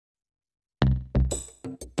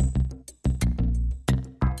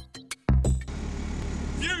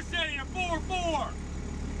4.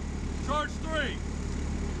 Charge 3.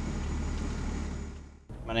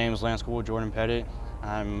 My name is Lance Corporal Jordan Pettid.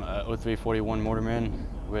 I'm 0341 Mortarman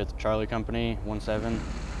with Charlie Company 17,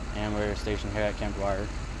 and we're stationed here at Camp Dwyer.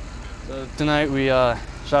 So tonight we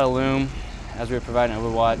shot a loom as we were providing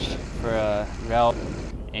overwatch for a route,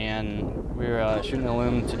 and we were shooting the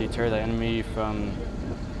loom to deter the enemy from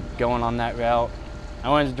going on that route. I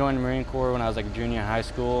wanted to join the Marine Corps when I was like a junior in high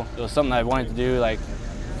school. It was something I wanted to do like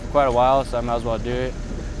for quite a while, so I might as well do it.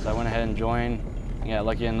 So I went ahead and joined and got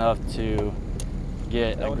lucky enough to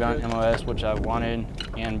get a grunt MOS, which I wanted,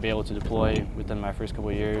 and be able to deploy within my first couple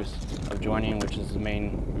of years of joining, which is the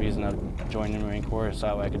main reason of joining the Marine Corps, so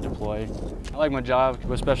that way I could deploy. I like my job.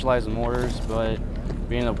 We're specialized in mortars, but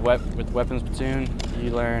being with weapons platoon,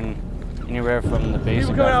 you learn anywhere from the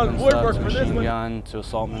basic weapons stuff to machine gun to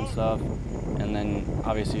assaultman stuff, and then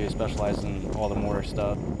obviously you specialize in all the mortar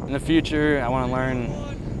stuff. In the future, I want to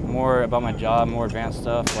learn more about my job, more advanced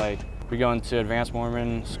stuff, like we go into advanced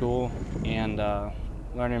Mortarman school and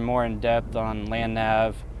learning more in depth on land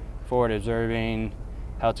nav, forward observing,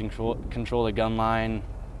 how to control the gun line,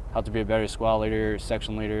 how to be a better squad leader,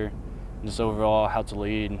 section leader, and just overall how to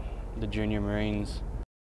lead the junior Marines.